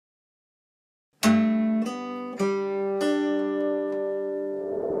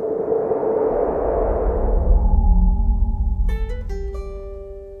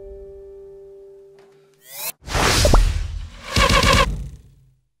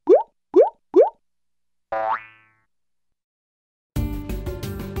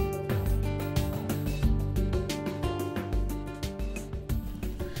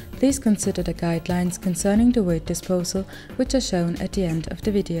Please consider the guidelines concerning the weight disposal, which are shown at the end of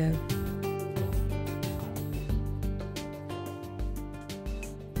the video.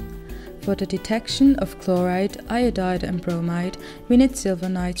 For the detection of chloride, iodide and bromide, we need silver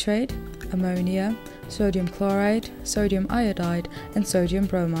nitrate, ammonia, sodium chloride, sodium iodide and sodium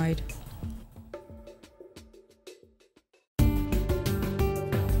bromide.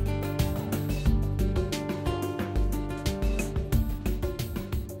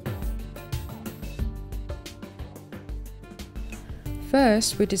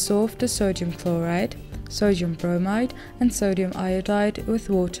 First, we dissolve the sodium chloride, sodium bromide and sodium iodide with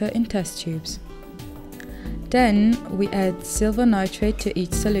water in test tubes. Then we add silver nitrate to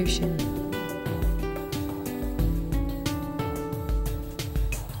each solution.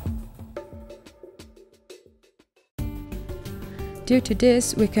 Due to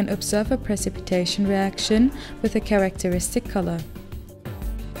this, we can observe a precipitation reaction with a characteristic color.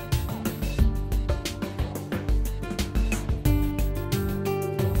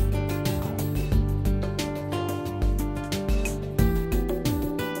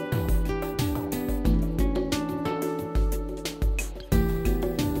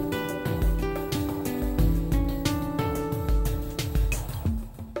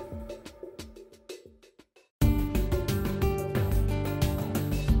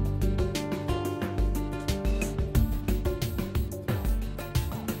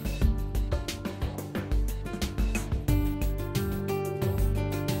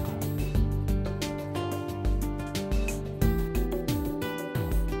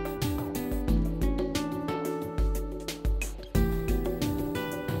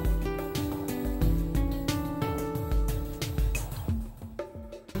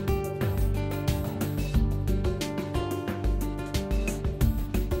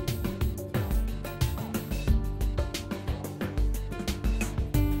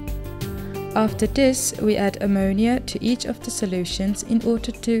 After this, we add ammonia to each of the solutions in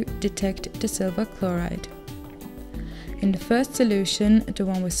order to detect the silver chloride. In the first solution, the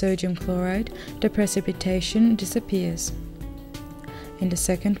one with sodium chloride, the precipitation disappears. In the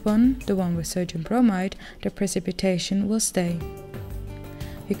second one, the one with sodium bromide, the precipitation will stay.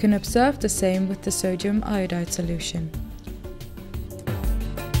 You can observe the same with the sodium iodide solution.